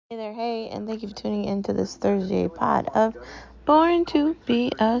Hey there, hey, and thank you for tuning in to this Thursday pod of Born to Be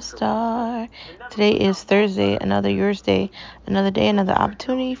a Star. Today is Thursday, another yours day, another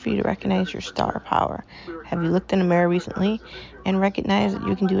opportunity for you to recognize your star power. Have you looked in the mirror recently and recognized that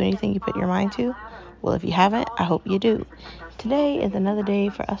you can do anything you put your mind to? Well, if you haven't, I hope you do. Today is another day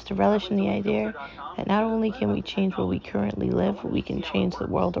for us to relish in the idea that not only can we change where we currently live, but we can change the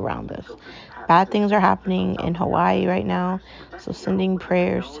world around us. Bad things are happening in Hawaii right now, so sending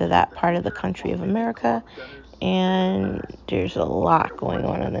prayers to that part of the country of America. And there's a lot going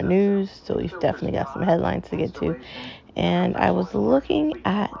on in the news, so we've definitely got some headlines to get to. And I was looking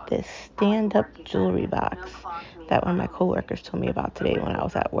at this stand-up jewelry box that one of my coworkers told me about today when I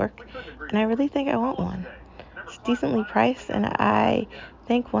was at work, and I really think I want one. It's decently priced, and I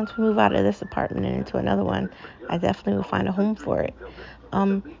think once we move out of this apartment and into another one, I definitely will find a home for it.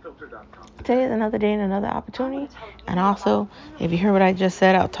 Um, Today is another day and another opportunity, and also, if you hear what I just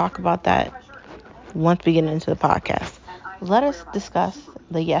said, I'll talk about that once we get into the podcast. Let us discuss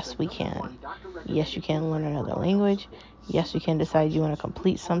the yes we can. Yes, you can learn another language. Yes, you can decide you want to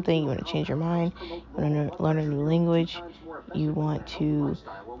complete something. You want to change your mind. You want to learn a new language. You want to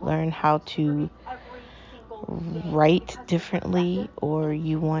learn how to write differently, or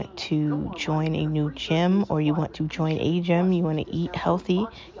you want to join a new gym, or you want to join a gym. You want to eat healthy.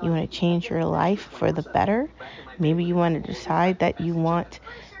 You want to change your life for the better. Maybe you want to decide that you want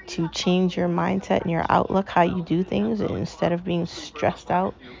to change your mindset and your outlook, how you do things, and instead of being stressed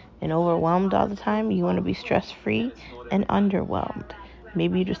out and overwhelmed all the time, you want to be stress-free and underwhelmed.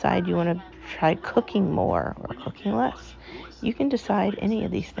 Maybe you decide you want to try cooking more or cooking less. You can decide any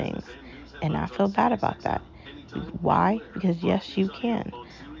of these things and not feel bad about that. Why? Because yes, you can.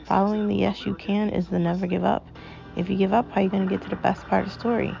 Following the yes, you can is the never give up. If you give up, how are you going to get to the best part of the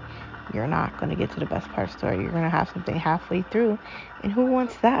story? You're not going to get to the best part of the story. You're going to have something halfway through. And who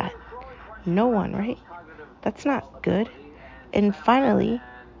wants that? No one, right? That's not good. And finally,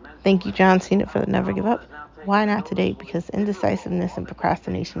 thank you, John Cena, for the never give up. Why not today? Because indecisiveness and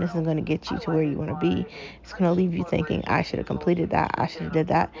procrastination isn't going to get you to where you want to be. It's going to leave you thinking, I should have completed that. I should have did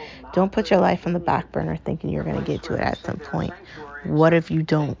that. Don't put your life on the back burner thinking you're going to get to it at some point. What if you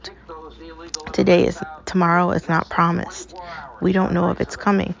don't? Tomorrow is not promised. We don't know if it's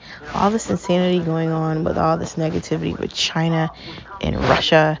coming. All this insanity going on with all this negativity with China and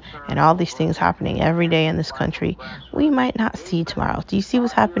Russia and all these things happening every day in this country, we might not see tomorrow. Do you see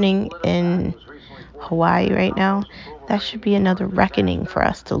what's happening in Hawaii right now? That should be another reckoning for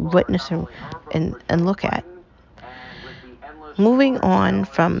us to witness and look at. Moving on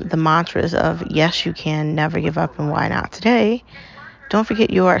from the mantras of yes, you can, never give up, and why not today, don't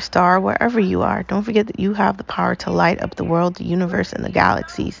forget you are a star wherever you are. Don't forget that you have the power to light up the world, the universe, and the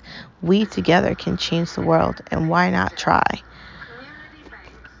galaxies. We together can change the world, and why not try?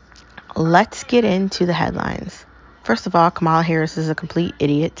 Let's get into the headlines. First of all, Kamala Harris is a complete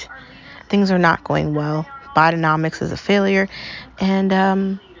idiot. Things are not going well. Bidenomics is a failure. And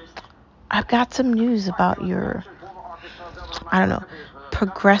I've got some news about your,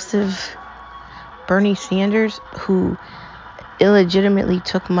 progressive Bernie Sanders, who illegitimately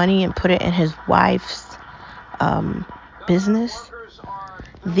took money and put it in his wife's business.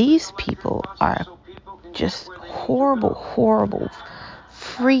 These people are just horrible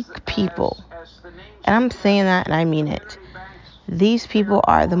freak people. And I'm saying that and I mean it. These people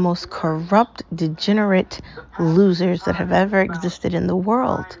are the most corrupt, degenerate losers that have ever existed in the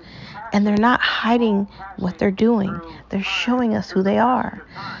world. And they're not hiding what they're doing. They're showing us who they are.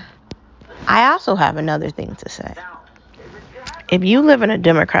 I also have another thing to say. If you live in a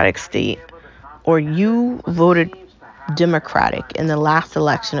Democratic state, or you voted Democratic in the last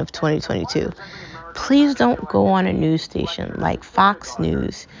election of 2022, please don't go on a news station like Fox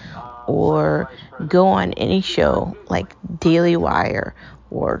News or go on any show like Daily Wire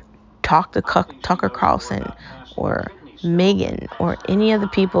or talk to Tucker Carlson or Megan or any of the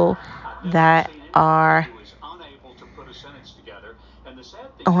people that are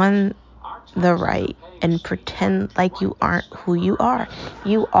on the right and pretend like you aren't who you are.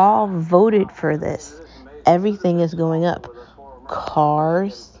 You all voted for this. Everything is going up.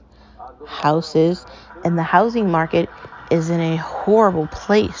 Cars, houses, and the housing market is in a horrible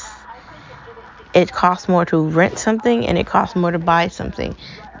place. It costs more to rent something and it costs more to buy something.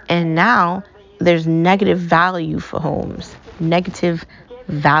 And now there's negative value for homes. Negative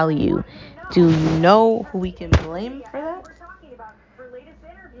value. Do you know who we can blame for that?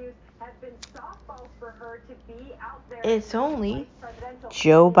 It's only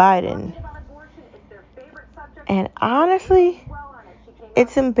Joe Biden. And honestly,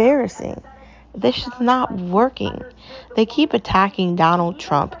 it's embarrassing This is not working. They keep attacking Donald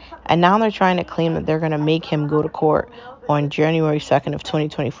Trump, and now they're trying to claim that they're going to make him go to court on January 2nd of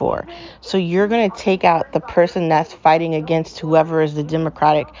 2024. So you're going to take out the person that's fighting against whoever is the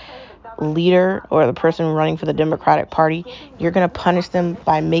Democratic leader or the person running for the Democratic Party. You're going to punish them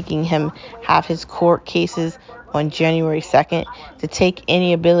by making him have his court cases on January 2nd to take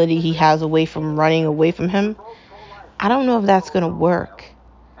any ability he has away from running away from him. I don't know if that's going to work.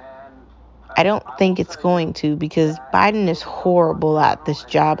 I don't think it's going to, because Biden is horrible at this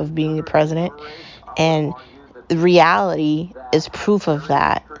job of being the president, and the reality is proof of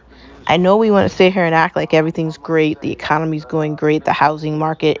that. I know we want to sit here and act like everything's great, the economy's going great, the housing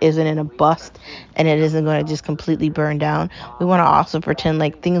market isn't in a bust, and it isn't going to just completely burn down. We want to also pretend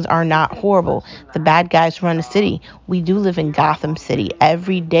like things are not horrible. The bad guys run the city. We do live in Gotham City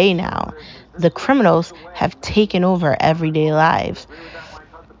every day now. The criminals have taken over everyday lives.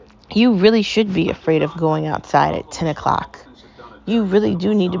 You really should be afraid of going outside at 10 o'clock. You really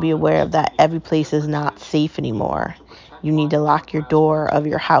do need to be aware of that every place is not safe anymore. You need to lock your door of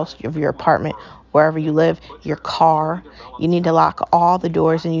your house, of your apartment, wherever you live, your car. You need to lock all the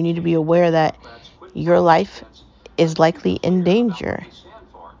doors, and you need to be aware that your life is likely in danger.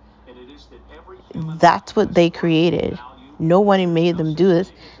 That's what they created. No one made them do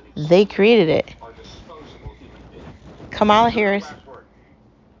this. They created it. Kamala Harris.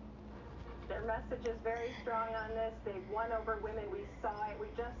 Their message is very strong on this. They've won over women. We saw it. We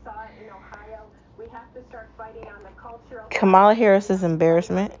just saw it in Ohio. We have to start fighting on the cultural. Kamala Harris's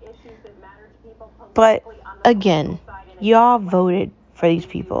embarrassment. But again, y'all voted for these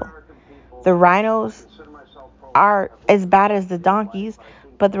people. The Rhinos are as bad as the donkeys,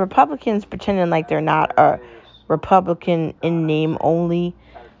 but the Republicans pretending like they're not a Republican in name only.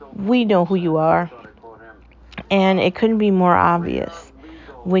 We know who you are. And it couldn't be more obvious.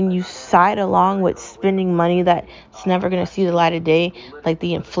 When you side along with spending money that's never going to see the light of day, like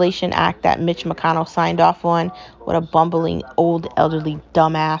the Inflation Act that Mitch McConnell signed off on, what a bumbling, old, elderly,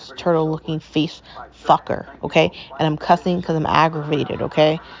 dumbass, turtle-looking face fucker, okay? And I'm cussing because I'm aggravated,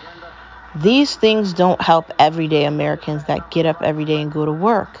 okay? These things don't help everyday Americans that get up every day and go to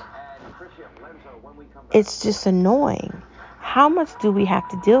work. It's just annoying. How much do we have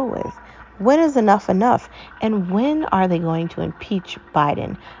to deal with? When is enough enough? And when are they going to impeach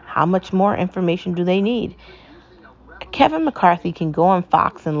Biden? How much more information do they need? Kevin McCarthy can go on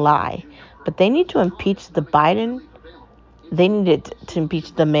Fox and lie, but they need to impeach the Biden. They needed to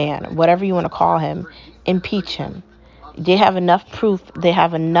impeach the man, whatever you want to call him. Impeach him. They have enough proof. They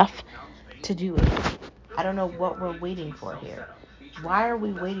have enough to do it. I don't know what we're waiting for here. Why are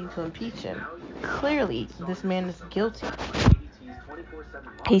we waiting to impeach him? Clearly, this man is guilty.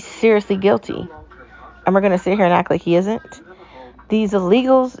 He's seriously guilty. And we're going to sit here and act like he isn't? These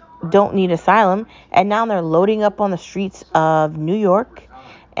illegals don't need asylum, and now they're loading up on the streets of New York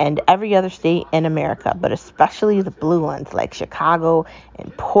and every other state in America, but especially the blue ones like Chicago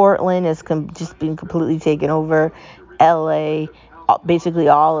and Portland is just being completely taken over. LA, basically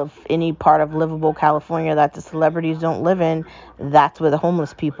all of any part of livable California that the celebrities don't live in, that's where the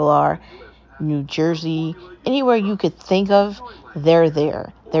homeless people are. New Jersey, anywhere you could think of, they're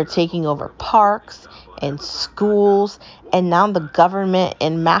there. They're taking over parks and schools, and now the government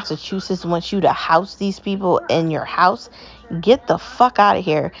in Massachusetts wants you to house these people in your house. Get the fuck out of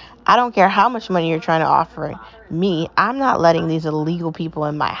here. I don't care how much money you're trying to offer me. I'm not letting these illegal people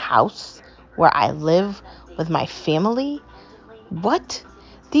in my house where I live with my family. What?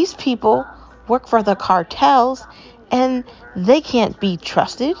 These people work for the cartels, and they can't be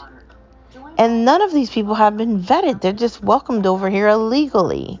trusted. And none of these people have been vetted. They're just welcomed over here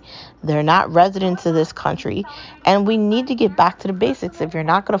illegally. They're not residents of this country. And we need to get back to the basics. If you're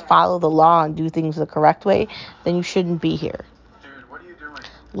not going to follow the law and do things the correct way, then you shouldn't be here.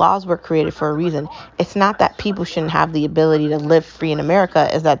 Laws were created for a reason. It's not that people shouldn't have the ability to live free in America.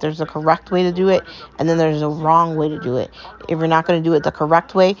 It's that there's a correct way to do it, and then there's a wrong way to do it. If you're not going to do it the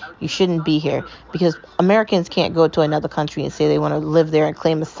correct way, you shouldn't be here, because Americans can't go to another country and say they want to live there and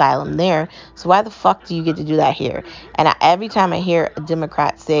claim asylum there. So why the fuck do you get to do that here? And every time I hear a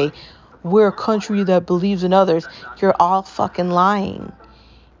Democrat say, we're a country that believes in others, you're all fucking lying.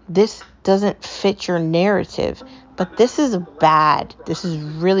 This doesn't fit your narrative. But this is bad. This is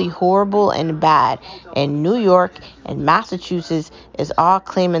really horrible and bad. And New York and Massachusetts is all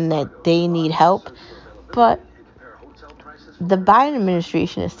claiming that they need help. But the Biden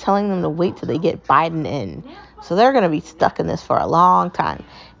administration is telling them to wait till they get Biden in. So they're going to be stuck in this for a long time.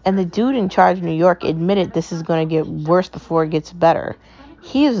 And the dude in charge of New York admitted this is going to get worse before it gets better.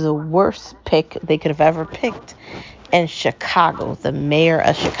 He is the worst pick they could have ever picked. And Chicago, the mayor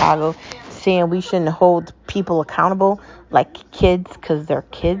of Chicago, saying we shouldn't hold people accountable like kids because they're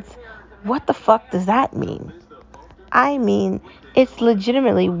kids. What the fuck does that mean? I mean, it's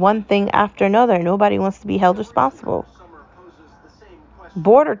legitimately one thing after another. Nobody wants to be held responsible.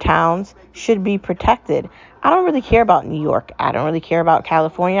 Border towns should be protected. I don't really care about New York. I don't really care about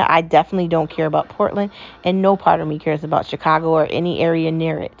California. I definitely don't care about Portland. And no part of me cares about Chicago or any area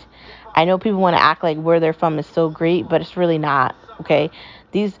near it. I know people want to act like where they're from is so great, but it's really not, okay?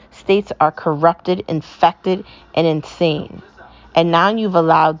 These states are corrupted, infected, and insane. And now you've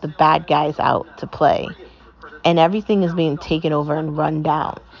allowed the bad guys out to play. And everything is being taken over and run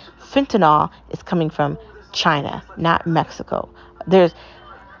down. Fentanyl is coming from China, not Mexico.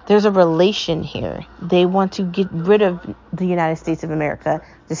 There's a relation here. They want to get rid of the United States of America,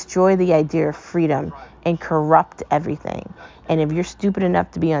 destroy the idea of freedom, and corrupt everything. And if you're stupid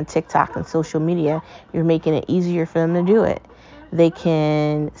enough to be on TikTok and social media, you're making it easier for them to do it. They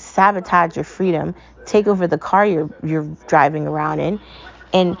can sabotage your freedom, take over the car you're driving around in,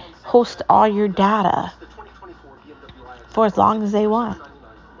 and host all your data for as long as they want.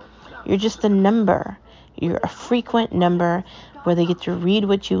 You're just a number. You're a frequent number where they get to read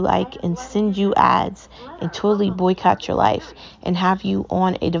what you like and send you ads and totally boycott your life and have you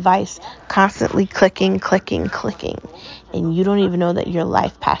on a device constantly clicking. And you don't even know that your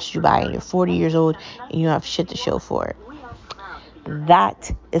life passed you by and you're 40 years old and you don't have shit to show for it.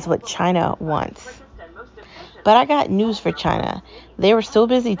 That is what China wants. But I got news for China. They were so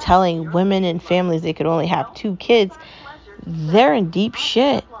busy telling women and families they could only have 2 kids. They're in deep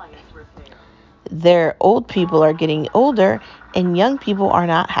shit. Their old people are getting older and young people are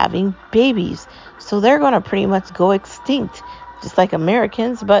not having babies. So they're going to pretty much go extinct, just like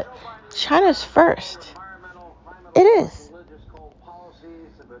Americans, but China's first. It is.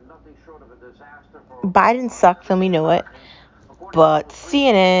 Biden sucks and we know it, but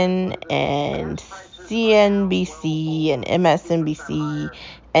CNN and CNBC and MSNBC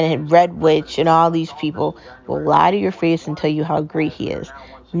and Red Witch and all these people will lie to your face and tell you how great he is.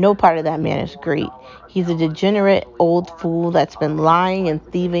 No part of that man is great. He's a degenerate old fool that's been lying and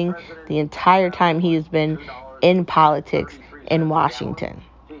thieving the entire time he has been in politics in Washington.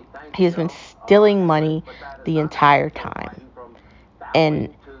 He has been stealing money the entire time.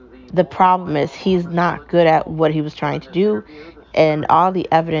 And the problem is he's not good at what he was trying to do, and all the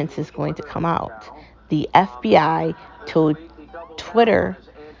evidence is going to come out. The FBI told Twitter,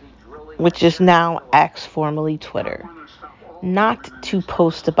 which is now X, formerly Twitter, not to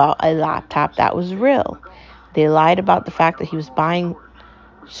post about a laptop that was real. They lied about the fact that he was buying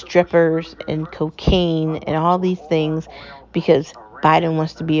strippers and cocaine and all these things because Biden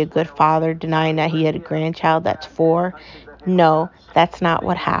wants to be a good father, denying that he had a grandchild that's 4. No, that's not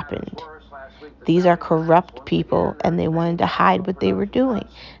what happened. These are corrupt people, and they wanted to hide what they were doing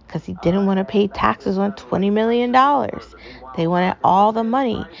because he didn't want to pay taxes on $20 million. They wanted all the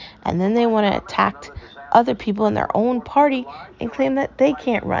money, and then they want to attack other people in their own party and claim that they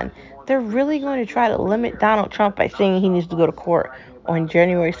can't run. They're really going to try to limit Donald Trump by saying he needs to go to court on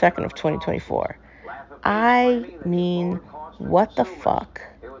January 2nd of 2024. I mean, what the fuck?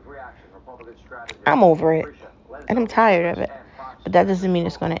 I'm over it, and I'm tired of it. But that doesn't mean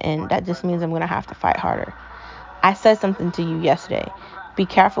it's going to end. That just means I'm going to have to fight harder. I said something to you yesterday. Be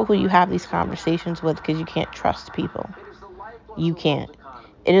careful who you have these conversations with because you can't trust people. You can't.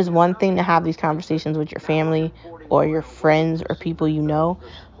 It is one thing to have these conversations with your family or your friends or people you know,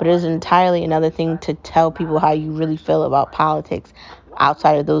 but it is entirely another thing to tell people how you really feel about politics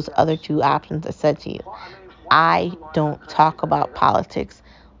outside of those other 2 options I said to you. I don't talk about politics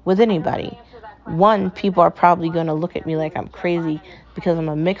with anybody. 1, people are probably going to look at me like I'm crazy because I'm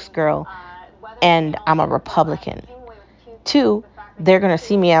a mixed girl and I'm a Republican. 2, they're going to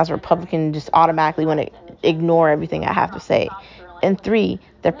see me as a Republican and just automatically want to ignore everything I have to say. And 3,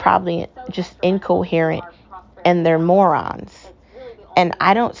 they're probably just incoherent and they're morons. And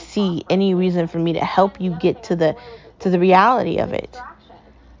I don't see any reason for me to help you get to the reality of it.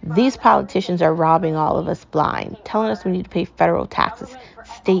 These politicians are robbing all of us blind, telling us we need to pay federal taxes,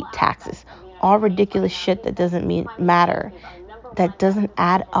 state taxes, all ridiculous shit that doesn't matter, that doesn't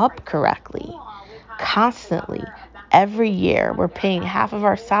add up correctly. Constantly, every year, we're paying half of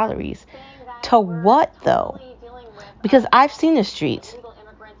our salaries. To what, though? Because I've seen the streets.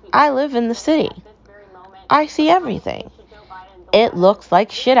 I live in the city. I see everything. It looks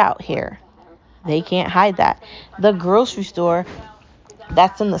like shit out here. They can't hide that. The grocery store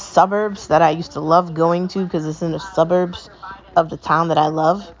that's in the suburbs that I used to love going to because it's in the suburbs of the town that I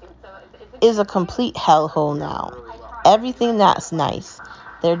love is a complete hellhole now. Everything that's nice,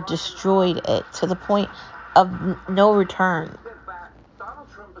 they're destroyed it to the point of no return.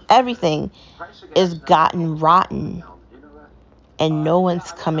 everything is gotten rotten, and no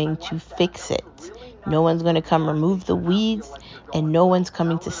one's coming to fix it. No one's going to come remove the weeds, and no one's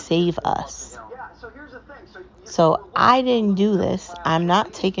coming to save us. So I didn't do this. I'm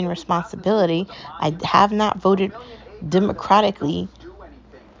not taking responsibility. I have not voted democratically,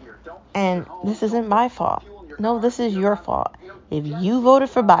 and this isn't my fault. No, this is your fault. If you voted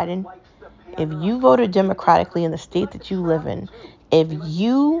for Biden, if you voted democratically in the state that you live in, if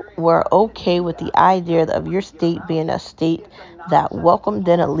you were okay with the idea of your state being a state that welcomed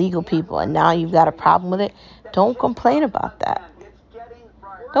in illegal people, and now you've got a problem with it, don't complain about that.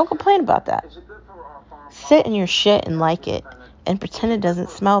 Don't complain about that. Sit in your shit and like it, and pretend it doesn't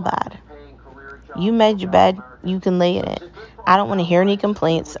smell bad. You made your bed, you can lay in it. I don't want to hear any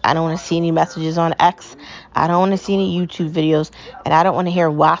complaints. I don't want to see any messages on X. I don't want to see any YouTube videos, and I don't want to hear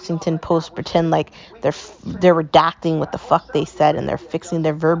Washington Post pretend like they're redacting what the fuck they said, and they're fixing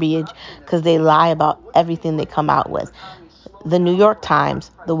their verbiage because they lie about everything they come out with. The New York Times,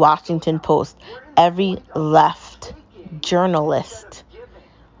 the Washington Post, every left journalist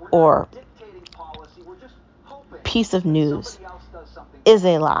or piece of news is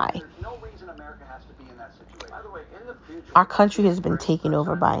a lie. Our country has been taken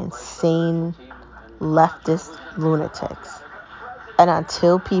over by insane leftist lunatics. And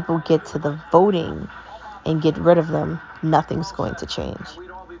until people get to the voting and get rid of them, nothing's going to change.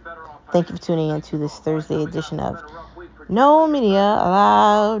 Thank you for tuning in to this Thursday edition of No Media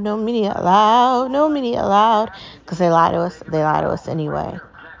Allowed, No Media Allowed, No Media Allowed. Because they lie to us anyway.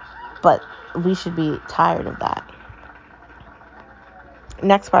 But we should be tired of that.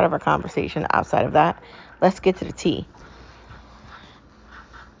 Next part of our conversation, outside of that, let's get to the tea.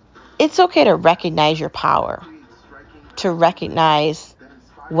 It's okay to recognize your power, to recognize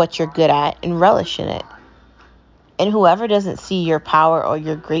what you're good at and relish in it. And whoever doesn't see your power or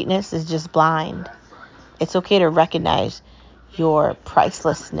your greatness is just blind. It's okay to recognize your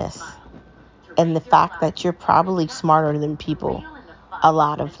pricelessness and the fact that you're probably smarter than people, a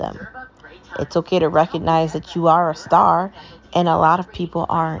lot of them. It's okay to recognize that you are a star and a lot of people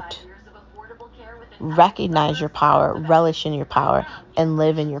aren't. Recognize your power, relish in your power, and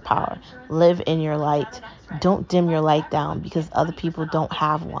live in your power. Live in your light. Don't dim your light down because other people don't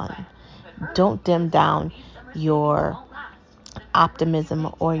have one. Don't dim down your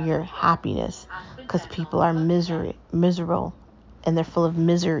optimism or your happiness because people are miserable, and they're full of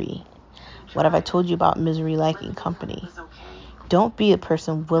misery. What have I told you about misery liking company? Don't be a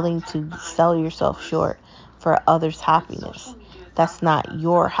person willing to sell yourself short for others' happiness. That's not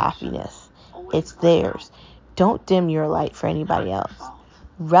your happiness. It's theirs. Don't dim your light for anybody else.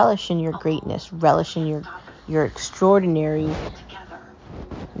 Relish in your greatness. Relish in your extraordinariness.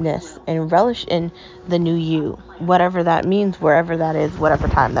 And relish in the new you. Whatever that means, wherever that is, whatever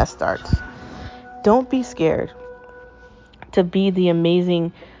time that starts. Don't be scared to be the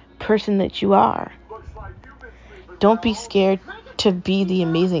amazing person that you are. Don't be scared to be the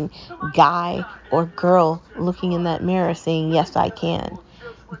amazing guy or girl looking in that mirror saying, yes, I can.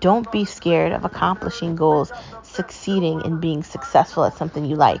 Don't be scared of accomplishing goals, succeeding and being successful at something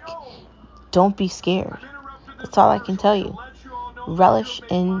you like. Don't be scared. That's all I can tell you. Relish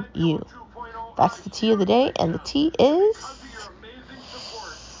in you. That's the tea of the day, and the tea is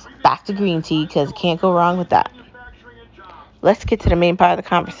back to green tea because you can't go wrong with that. Let's get to the main part of the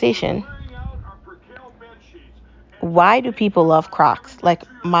conversation. Why do people love Crocs? Like,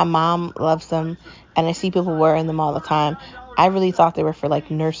 my mom loves them, and I see people wearing them all the time. I really thought they were for,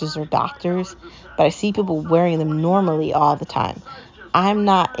 like, nurses or doctors, but I see people wearing them normally all the time. I'm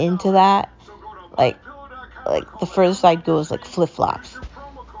not into that. Like the furthest I'd go is, like, flip-flops.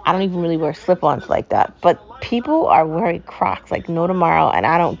 I don't even really wear slip-ons like that. But people are wearing Crocs, like, no tomorrow, and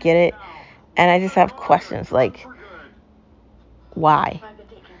I don't get it. And I just have questions, like, why?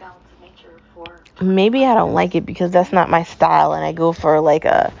 Maybe I don't like it because that's not my style, and I go for like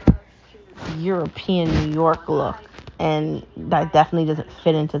a European New York look, and that definitely doesn't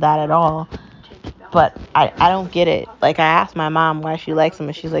fit into that at all. But I don't get it. Like, I asked my mom why she likes them,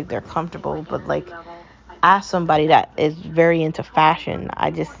 and she's like, they're comfortable. But like, ask somebody that is very into fashion.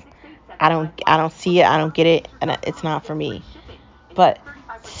 I don't see it. I don't get it, and it's not for me. But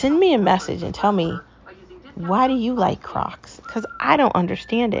send me a message and tell me, why do you like Crocs? Because I don't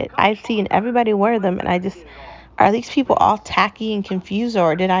understand it. I've seen everybody wear them, and are these people all tacky and confused,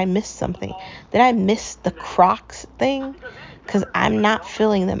 or did I miss something? Did I miss the Crocs thing? Because I'm not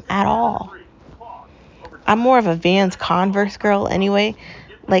feeling them at all. I'm more of a Vans Converse girl anyway.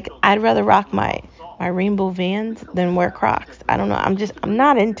 Like, I'd rather rock my rainbow Vans than wear Crocs. I don't know. I'm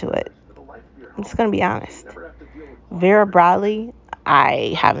not into it. I'm just going to be honest. Vera Bradley,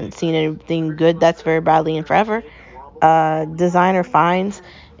 I haven't seen anything good that's Vera Bradley in forever. Designer finds.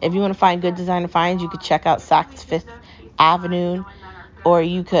 If you want to find good designer finds, you could check out Saks Fifth Avenue, or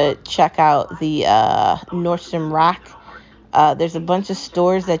you could check out the Nordstrom Rack. There's a bunch of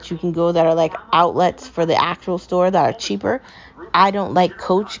stores that you can go that are like outlets for the actual store that are cheaper. I don't like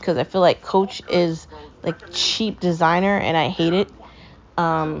Coach because I feel like Coach is like cheap designer and I hate it.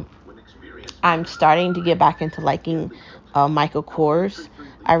 I'm starting to get back into liking Michael Kors.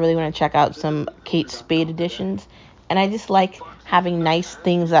 I really want to check out some Kate Spade editions. And I just like having nice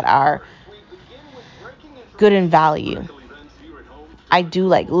things that are good in value. I do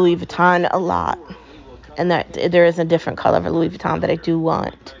like Louis Vuitton a lot. And that there is a different color of a Louis Vuitton that I do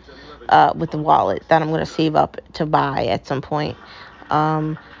want with the wallet that I'm going to save up to buy at some point.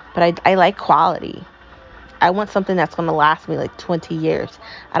 But I like quality. I want something that's going to last me like 20 years.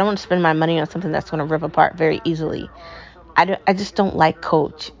 I don't want to spend my money on something that's going to rip apart very easily. I just don't like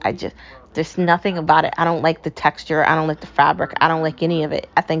Coach. There's nothing about it. I don't like the texture. I don't like the fabric. I don't like any of it.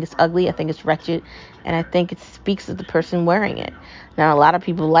 I think it's ugly. I think it's wretched. And I think it speaks to the person wearing it. Now, a lot of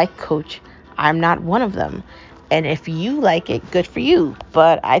people like Coach. I'm not one of them. And if you like it, good for you.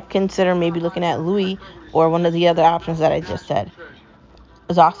 But I'd consider maybe looking at Louis or one of the other options that I just said.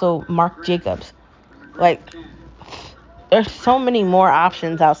 There's also Marc Jacobs. Like, there's so many more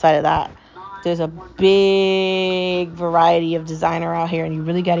options outside of that. There's a big variety of designer out here, and you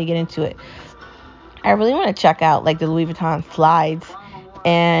really got to get into it. I really want to check out like the Louis Vuitton slides,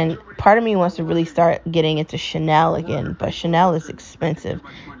 and part of me wants to really start getting into Chanel again, but Chanel is expensive.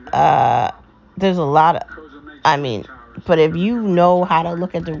 There's a lot of, I mean, but if you know how to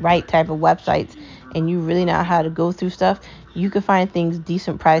look at the right type of websites and you really know how to go through stuff, you can find things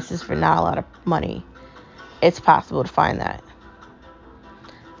decent prices for not a lot of money. It's possible to find that.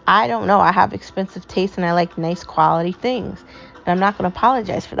 I don't know. I have expensive taste and I like nice quality things. And I'm not going to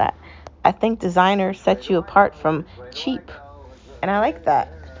apologize for that. I think designer sets you apart from cheap. And I like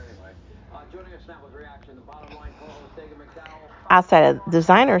that. Outside of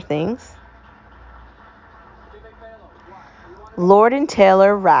designer things, Lord and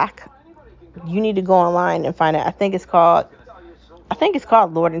Taylor rack. You need to go online and find it. I think it's called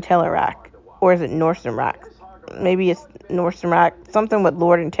Lord and Taylor rack, or is it Nordstrom rack? Maybe it's Nordstrom rack. Something with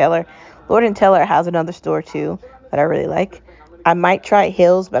Lord and Taylor. Lord and Taylor has another store too that I really like. I might try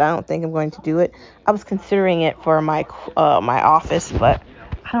Hills, but I don't think I'm going to do it. I was considering it for my office, but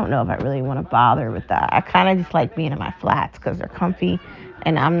I don't know if I really want to bother with that. I kind of just like being in my flats because they're comfy,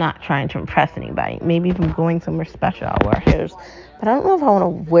 and I'm not trying to impress anybody. Maybe if I'm going somewhere special, I'll wear Hills. But I don't know if I want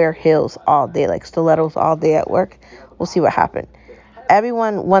to wear Hills all day, like stilettos all day at work. We'll see what happens.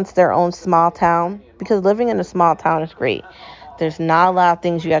 Everyone wants their own small town because living in a small town is great. There's not a lot of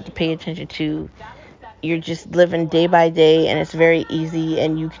things you have to pay attention to. You're just living day by day, and it's very easy,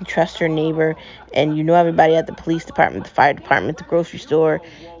 and you can trust your neighbor, and you know everybody at the police department, the fire department, the grocery store,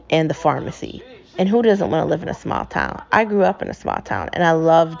 and the pharmacy. And who doesn't want to live in a small town? I grew up in a small town, and I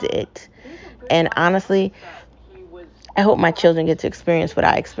loved it. And honestly, I hope my children get to experience what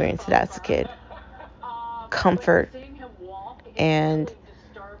I experienced as a kid. Comfort and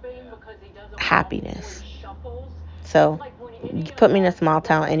happiness. So you put me in a small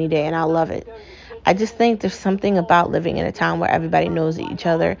town any day and I'll love it. I just think there's something about living in a town where everybody knows each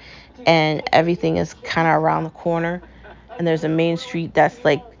other and everything is kind of around the corner, and there's a main street that's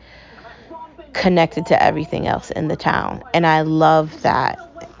like connected to everything else in the town, and I love that.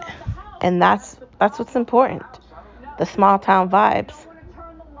 And that's what's important. The small town vibes.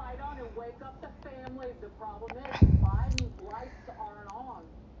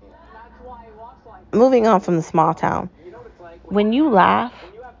 Moving on from the small town. When you laugh,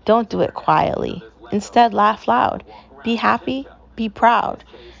 don't do it quietly. Instead, laugh loud. Be happy, be proud,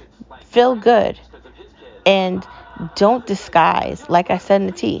 feel good, and don't disguise, like I said in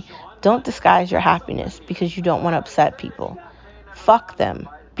the tea, don't disguise your happiness because you don't want to upset people. Fuck them.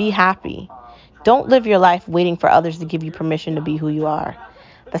 Be happy. Don't live your life waiting for others to give you permission to be who you are.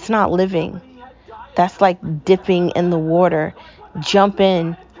 That's not living. That's like dipping in the water. Jump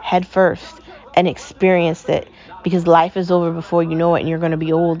in head first and experience it, because life is over before you know it, and you're going to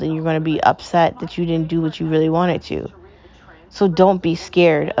be old and you're going to be upset that you didn't do what you really wanted to. So don't be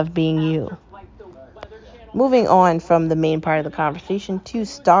scared of being you. Moving on from the main part of the conversation to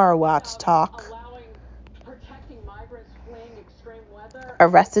Star Watch talk.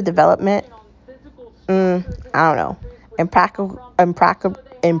 Arrested Development. I don't know.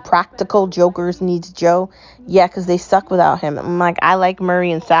 Impractical Jokers needs Joe. Yeah, because they suck without him. I'm like, I like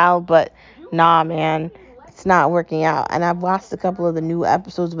Murray and Sal, but nah, man, it's not working out. And I've watched a couple of the new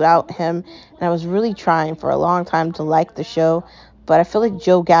episodes without him, and I was really trying for a long time to like the show, but I feel like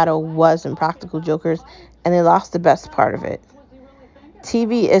Joe Gatto was Impractical Jokers, and they lost the best part of it.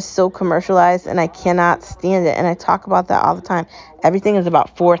 TV is so commercialized, and I cannot stand it, and I talk about that all the time. Everything is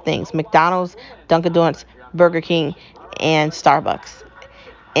about four things: McDonald's, Dunkin' Donuts, Burger King, and Starbucks.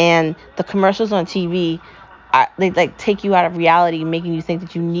 And the commercials on TV, they like take you out of reality, making you think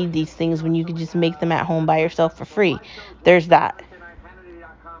that you need these things when you could just make them at home by yourself for free. There's that.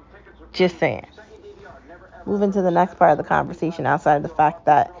 Just saying. Moving to the next part of the conversation, outside of the fact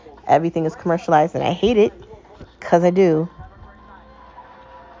that everything is commercialized and I hate it, because I do.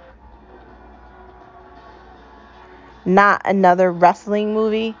 Not another wrestling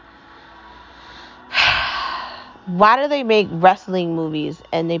movie. Why do they make wrestling movies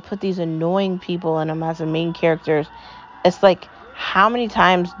and they put these annoying people in them as the main characters? It's like, how many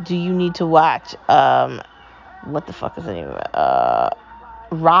times do you need to watch what the fuck is the name of it?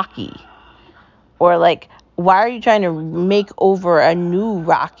 Rocky? Or like, why are you trying to make over a new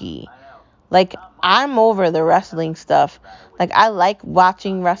Rocky? Like, I'm over the wrestling stuff. Like, I like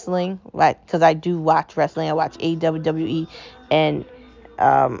watching wrestling, right? Because I do watch wrestling. I watch AWWE and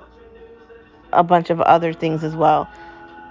a bunch of other things as well.